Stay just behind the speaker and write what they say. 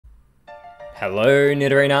Hello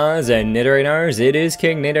Nidorinas and Nidorinos, it is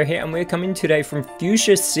KingNido here, and we're coming today from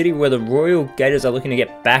Fuchsia City, where the Royal Gators are looking to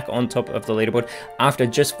get back on top of the leaderboard after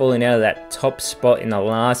just falling out of that top spot in the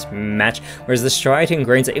last match. Whereas the Striating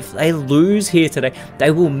Greens, if they lose here today,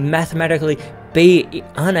 they will mathematically be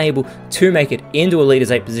unable to make it into a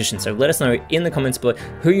Leaders 8 position. So let us know in the comments below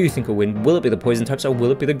who you think will win. Will it be the Poison types or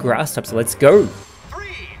will it be the Grass types? So let's go!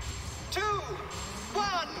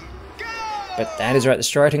 But that is right, the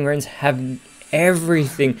Striating Greens have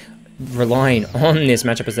everything relying on this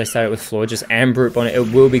matchup as they start with Florges and Brute Bonnet.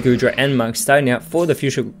 It will be Goodra and Mug starting out for the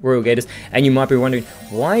Fuchsia Royal Gators, and you might be wondering,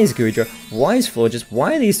 why is Goodra, why is Florges,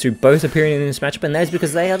 why are these two both appearing in this matchup? And that is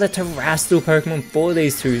because they are the Terrestrial Pokemon for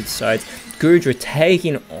these two sides. Goodra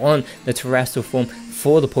taking on the Terrestrial form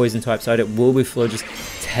for the Poison type side. It will be Florges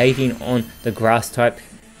taking on the Grass type,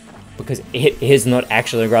 because it is not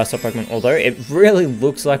actually a Grass type Pokemon, although it really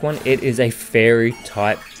looks like one. It is a Fairy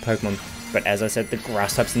type Pokemon. But as I said, the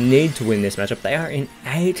Grass types need to win this matchup. They are in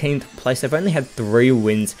 18th place. They've only had 3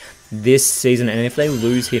 wins this season, and if they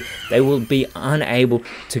lose here, they will be unable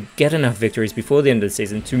to get enough victories before the end of the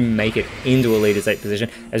season to make it into a Leaders 8 position,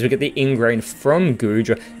 as we get the Ingrain from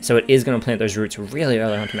Goodra. So it is going to plant those roots really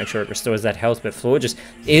early on to make sure it restores that health. But Florges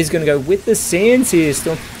is going to go with the Sandsear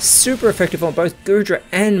Storm. Super effective on both Goodra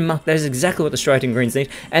and Muck. That is exactly what the Striating Greens need.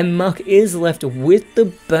 And Muck is left with the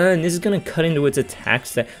Burn. This is going to cut into its attack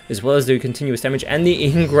stat as well as do continuous damage. And the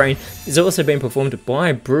Ingrain is also being performed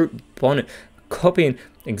by Brute Bonnet, copying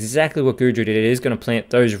exactly what Goodra did. It is going to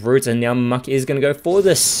plant those roots, and now Muck is going to go for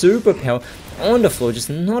the Super Power onto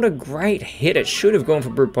Florges. Not a great hit. It should have gone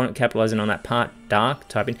for Brute Bonnet, capitalizing on that part Dark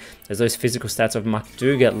typing, as those physical stats of Muck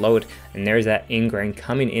do get lowered, and there is that Ingrain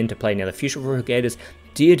coming into play. Now the Fuchsia Royal Gators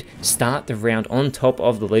did start the round on top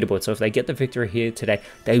of the leaderboard, so if they get the victory here today,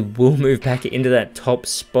 they will move back into that top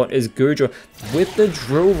spot, as Goodra with the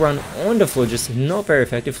Drill Run onto Florges. Not very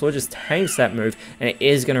effective. Florges takes that move, and it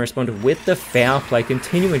is going to respond with the Foul Play,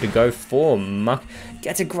 continuing to go for Muck.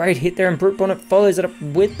 Gets a great hit there, and Brute Bonnet follows it up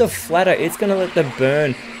with the Flatter. It's going to let the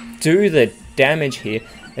Burn do the damage here,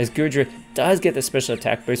 as Goodra does get the special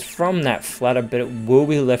attack boost from that Flatter, but it will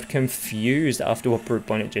be left confused after what Brute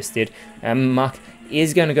Bonnet just did. And Muck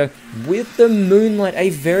is going to go with the Moonlight,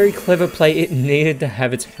 a very clever play. It needed to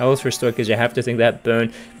have its health restored, because you have to think that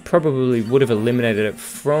Burn probably would have eliminated it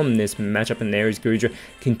from this matchup, and there is Goodra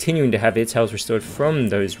continuing to have its health restored from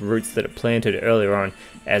those roots that it planted earlier on,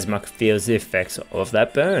 as Muck feels the effects of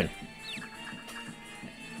that Burn.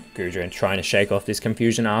 Goodra trying to shake off this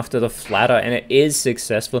confusion after the Flatter, and it is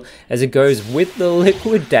successful as it goes with the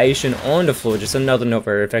Liquidation onto Florges. Another not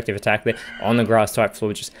very effective attack there on the Grass type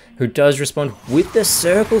Florges, who does respond with the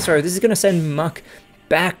Circle Throw. This is going to send Muck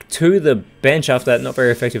back to the bench after that not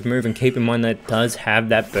very effective move, and keep in mind that it does have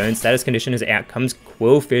that Burn status condition, as out comes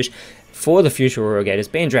Quillfish for the Fuchsia Royal Gators,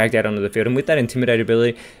 being dragged out onto the field, and with that Intimidate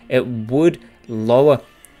ability, it would lower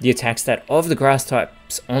the attack stat of the Grass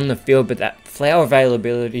types on the field, but that flower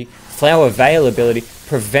availability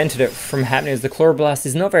prevented it from happening, as the Chloroblast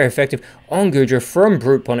is not very effective on Goodra from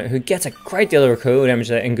Brute Bonnet, who gets a great deal of recoil damage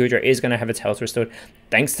there, and Goodra is going to have its health restored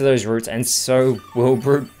thanks to those roots, and so will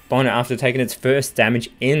Brute Bonnet after taking its first damage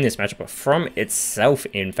in this matchup, but from itself,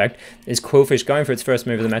 in fact, is Quillfish going for its first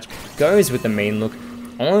move of the match, goes with the Mean Look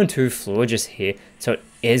onto Florges here, so it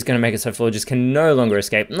is going to make it so Florges can no longer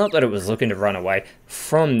escape. Not that it was looking to run away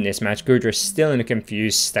from this match. Goodra is still in a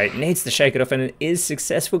confused state, needs to shake it off, and it is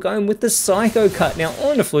successful, going with the Psycho Cut now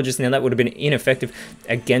onto Florges. Now that would have been ineffective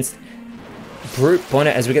against Brute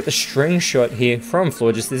Bonnet, as we get the String Shot here from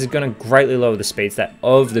Florges. This is going to greatly lower the speed stat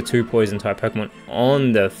of the 2 Poison type Pokemon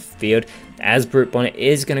on the field, as Brute Bonnet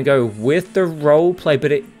is going to go with the Role Play,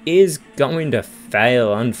 but it is going to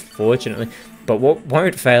fail, unfortunately. But what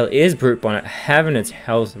won't fail is Brute Bonnet having its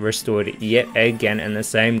health restored yet again, and the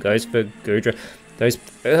same goes for Goodra. Those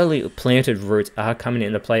early planted roots are coming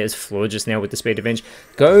into play, as Florges now with the Speed Revenge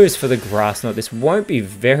goes for the Grass Knot. This won't be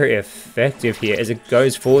very effective here, as it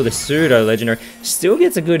goes for the Pseudo Legendary. Still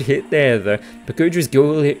gets a good hit there though, but Goodra's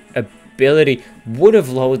ability would have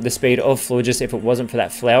lowered the speed of Florges if it wasn't for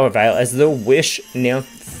that Flower Veil, as the Wish now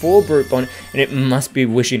for Brute Bonnet, and it must be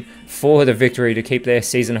wishing for the victory to keep their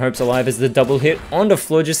season hopes alive, as the double hit onto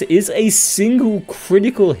Florges is a single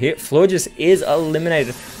critical hit. Florges is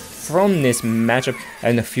eliminated from this matchup,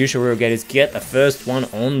 and the Fuchsia Royal Gators get the first one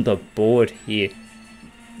on the board here.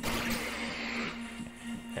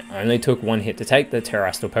 It only took 1 hit to take the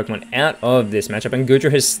Terrestrial Pokemon out of this matchup, and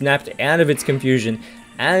Goodra has snapped out of its confusion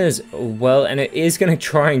as well, and it is going to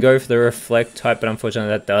try and go for the Reflect type, but unfortunately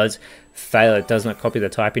that does fail. It does not copy the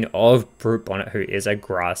typing of Brute Bonnet, who is a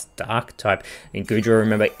Grass Dark type. And Goodra,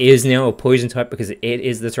 remember, is now a Poison type because it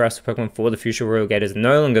is the terrestrial Pokemon for the future Royal Gators,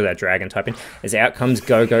 no longer that Dragon typing. As out comes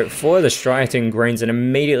Go-Go for the Striating Greens, and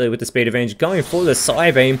immediately with the speed advantage going for the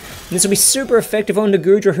Psybeam. This will be super effective on the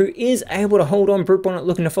Goodra, who is able to hold on. Brute Bonnet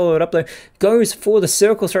looking to follow it up though, goes for the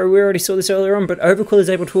Circle Throw. We already saw this earlier on, but Overqwil is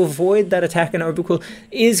able to avoid that attack, and Overqwil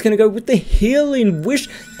is going to go with the Healing Wish.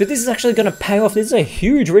 But this is actually going to pay off. This is a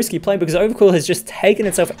huge risky play because Overqwil has just taken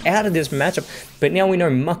itself out of this matchup, but now we know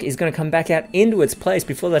Muck is going to come back out into its place.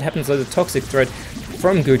 Before that happens though, the Toxic Thread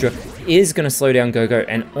from Goodra is going to slow down Go-Go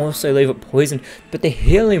and also leave it poisoned, but the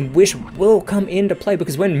Healing Wish will come into play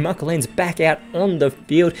because when Muck lands back out on the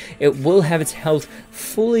field, it will have its health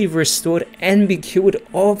fully restored and be cured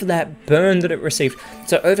of that burn that it received.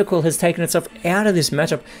 So Overqwil has taken itself out of this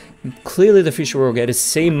matchup. Clearly the future Royal Gators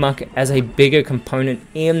see Muck as a bigger component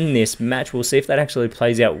in this match. We'll see if that actually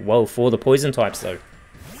plays out well for the Poison types though.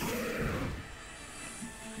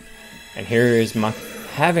 And here is Muck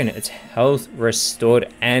having its health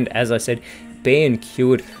restored, and as I said, being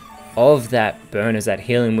cured of that burn as that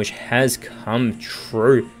Healing Wish has come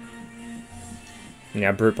true.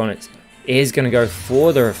 Now Brute Bonnet is going to go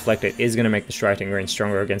for the Reflect. It is going to make the Striating Green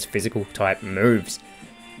stronger against physical type moves.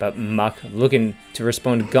 But Muck looking to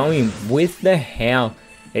respond, going with the Howl.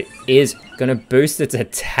 It is going to boost its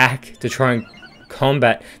attack to try and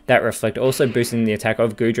combat that Reflect. Also boosting the attack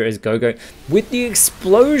of Goodra as Go-Go with the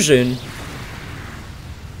Explosion.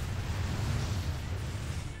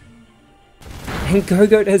 And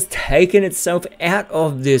Go-Go has taken itself out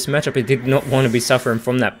of this matchup. It did not want to be suffering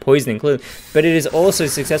from that poisoning, clearly, but it is also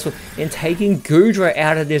successful in taking Goodra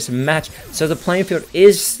out of this match. So the playing field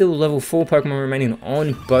is still level 4 Pokemon remaining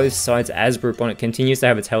on both sides as Brute Bonnet continues to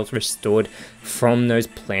have its health restored from those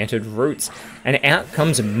planted roots. And out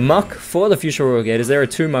comes Muck for the future Royal Gators. There are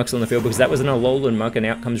 2 Mucks on the field because that was an Alolan Muck, and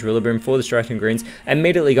out comes Rillaboom for the Striating Greens,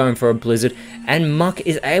 immediately going for a Blizzard, and Muck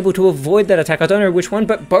is able to avoid that attack. I don't know which one,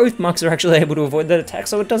 but both Mucks are actually able to avoid that attack,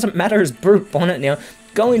 so it doesn't matter as Brute Bonnet now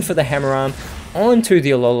going for the Hammer Arm onto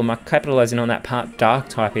the Alolan Muck, capitalizing on that part Dark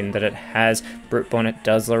typing that it has. Brute Bonnet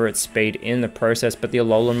does lower its speed in the process, but the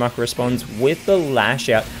Alolan Muck responds with the Lash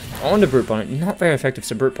Out onto Brute Bonnet. Not very effective,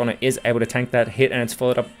 so Brute Bonnet is able to tank that hit, and it's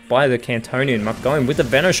followed up by the Cantonian Muck going with the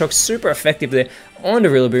Venoshock. Super effective there onto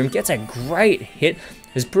Rillaboom. Gets a great hit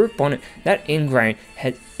as Brute Bonnet, that Ingrain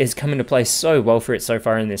is coming to play so well for it so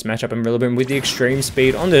far in this matchup, and Rillaboom with the extreme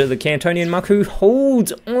speed onto the Cantonian Muck, who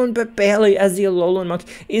holds on but barely as the Alolan Muck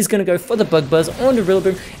is going to go for the Bug Buzz onto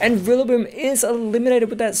Rillaboom, and Rillaboom is eliminated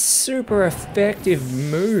with that super effective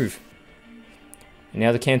move. And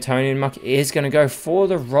now the Cantonian Muck is going to go for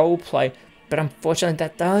the Role Play, but unfortunately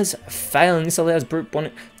that does fail, and this allows Brute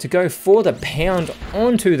Bonnet to go for the Pound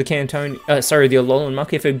onto the the Alolan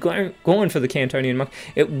Muck. If it had gone for the Cantonian Muck,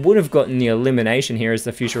 it would have gotten the elimination here, as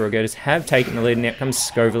the future Royal Gators have taken the lead, and out comes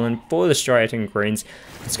Scovillain for the Striating Greens.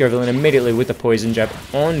 Scovillain immediately with the Poison Jab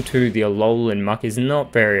onto the Alolan Muck is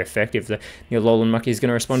not very effective. The Alolan Muck is going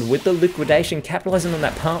to respond with the Liquidation, capitalizing on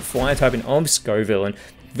that part Fire typing of Scovillain.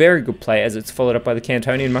 Very good play as it's followed up by the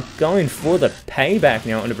Cantonian Muck going for the Payback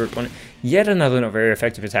now onto Brute Bonnet. Yet another not very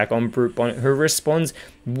effective attack on Brute Bonnet, who responds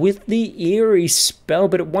with the Eerie Spell,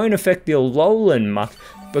 but it won't affect the Alolan Muck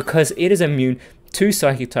because it is immune to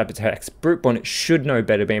Psychic type attacks. Brute Bonnet should know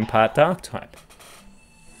better, being part Dark type.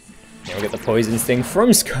 Now we get the Poison Sting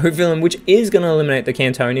from Scovillain, which is going to eliminate the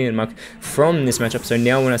Cantonian Muck from this matchup. So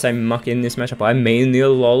now when I say Muck in this matchup, I mean the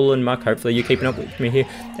Alolan Muck. Hopefully you're keeping up with me here,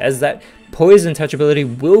 as that Poison Touch ability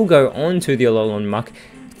will go on to the Alolan Muck,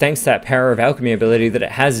 thanks to that Power of Alchemy ability that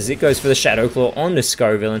it has, as it goes for the Shadow Claw onto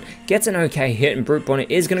Scovillain. Gets an okay hit, and Brute Bonnet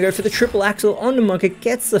is going to go for the Triple Axle onto Muck. It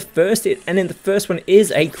gets the first hit, and then the first one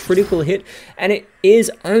is a critical hit, and it is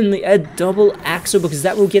only a double axle because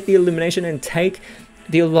that will get the elimination and take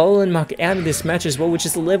the Alolan Muck out of this match as well, which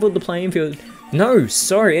has leveled the playing field. No,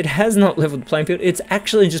 sorry, it has not leveled the playing field. It's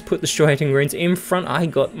actually just put the Striating Greens in front. I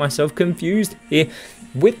got myself confused here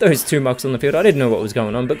with those 2 Mucks on the field. I didn't know what was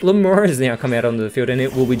going on, but Glimmora has now come out onto the field, and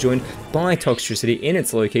it will be joined by Toxtricity in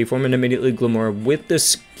its low-key form, and immediately Glimmora with the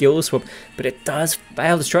Skill Swap, but it does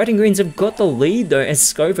fail. The Striating Greens have got the lead though, as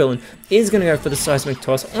Scovillain is going to go for the Seismic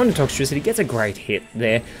Toss onto Toxtricity. Gets a great hit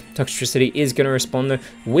there. Toxtricity is going to respond though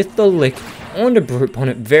with the Lick onto Brute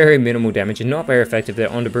Bonnet. Very minimal damage and not very effective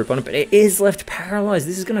there onto Brute Bonnet, but it is left paralyzed.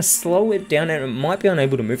 This is going to slow it down, and it might be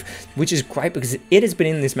unable to move, which is great because it has been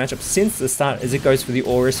in this matchup since the start, as it goes for the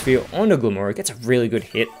Aura Sphere onto Glimmora. Gets a really good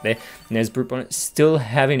hit there, and there's Brute Bonnet still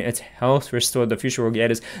having its health restored. The future Royal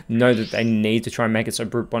Gators know that they need to try and make it so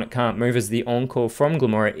Brute Bonnet can't move, as the Encore from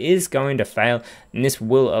Glimmora is going to fail, and this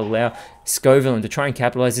will allow Scovillain to try and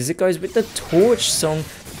capitalize as it goes with the Torch Song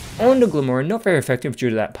onto Glamora. Not very effective due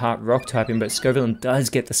to that part rock typing, but Scovillain does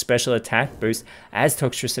get the special attack boost as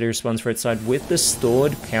Toxtricity responds for its side with the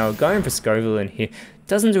stored power. Going for Scovillain here.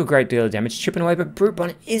 Doesn't do a great deal of damage, chipping away, but Brute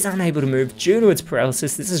Bonnet is unable to move due to its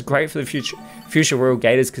paralysis. This is great for the future Royal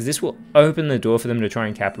Gators because this will open the door for them to try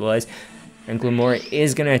and capitalize. And Glamora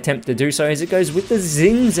is going to attempt to do so as it goes with the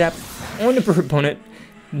Zing Zap onto Brute Bonnet.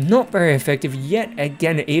 Not very effective yet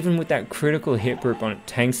again, even with that critical hit. Brute Bonnet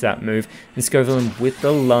tanks that move. And Scovillain with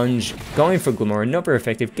the lunge going for Glamora. Not very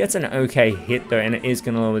effective, gets an okay hit though, and it is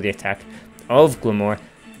going to lower the attack of Glamora.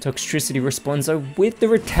 Toxtricity responds though with the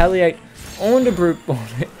Retaliate onto Brute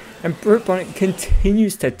Bonnet, and Brute Bonnet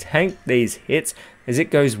continues to tank these hits as it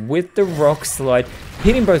goes with the Rock Slide,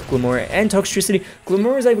 hitting both Glamora and Toxtricity.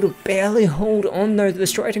 Glamora is able to barely hold on though. The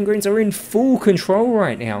Striaton Greens are in full control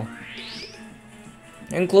right now.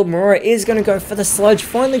 And Glamora is going to go for the Sludge,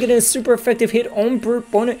 finally getting a super effective hit on Brute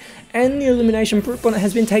Bonnet, and the elimination. Brute Bonnet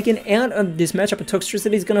has been taken out of this matchup, and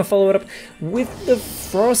Toxtricity is going to follow it up with the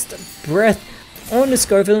Frost Breath onto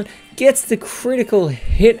Scovillain, gets the critical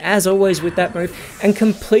hit as always with that move, and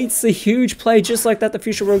completes the huge play. Just like that, the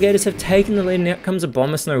Future Royal Gators have taken the lead, and out comes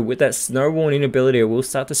Abomasnow with that Snow Warning ability. It will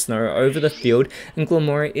start to snow over the field, and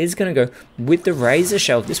Glamora is going to go with the Razor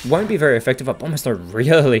Shell. This won't be very effective. Abomasnow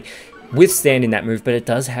really withstanding that move, but it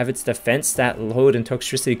does have its defense that Lord, and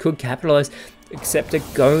Toxtricity could capitalize, except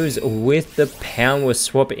it goes with the Power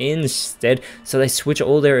Swap instead. So they switch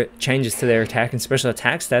all their changes to their attack and special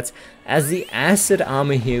attack stats, as the Acid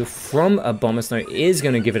Armor here from Abomasnow is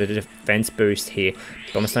going to give it a defense boost here.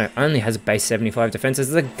 Abomasnow only has a base 75 defense as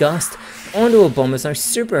the Gust onto Abomasnow.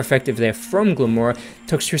 Super effective there from Glamora.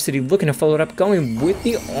 Toxtricity looking to follow it up, going with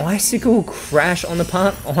the Icicle Crash on the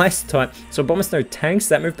part Ice type. So Abomasnow tanks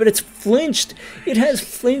that move, but it's flinched. It has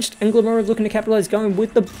flinched, and Glamora looking to capitalize, going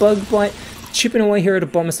with the Bug Bite, chipping away here at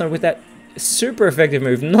Abomasnow with that super effective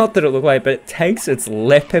move. Not that it looked like, but it takes its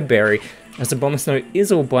Leper Berry, as Abomasnow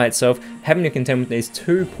is all by itself, having to contend with these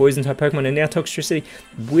two poison type Pokemon. And now Toxtricity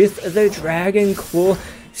with the Dragon Claw,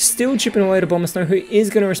 still chipping away at Abomasnow, who is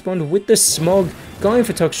going to respond with the Smog, going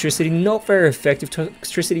for Toxtricity. Not very effective.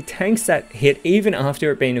 Toxtricity tanks that hit even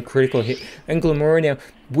after it being a critical hit, and Glamora now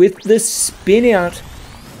with the Spin Out,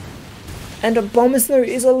 and Abomasnow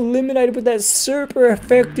is eliminated with that super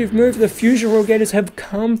effective move. The Fusion Royal Gators have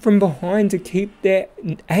come from behind to keep their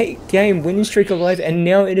 8-game winning streak alive, and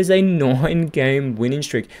now it is a 9-game winning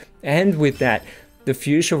streak. And with that, the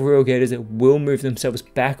Fuchsia Royal Gators will move themselves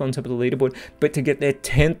back on top of the leaderboard, but to get their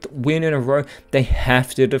 10th win in a row, they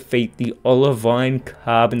have to defeat the Olivine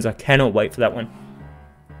Carbons. I cannot wait for that one.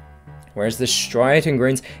 Whereas the Striaton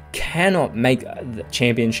Greens cannot make the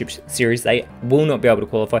championship series. They will not be able to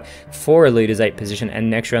qualify for a Leaders 8 position, and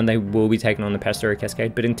next round they will be taking on the Pastoria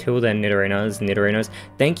Cascade. But until then, Nidorinos,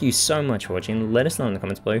 thank you so much for watching. Let us know in the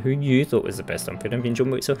comments below who you thought was the best on Fit. If you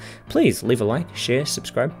enjoyed it, so please leave a like, share,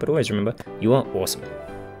 subscribe, but always remember, you are awesome.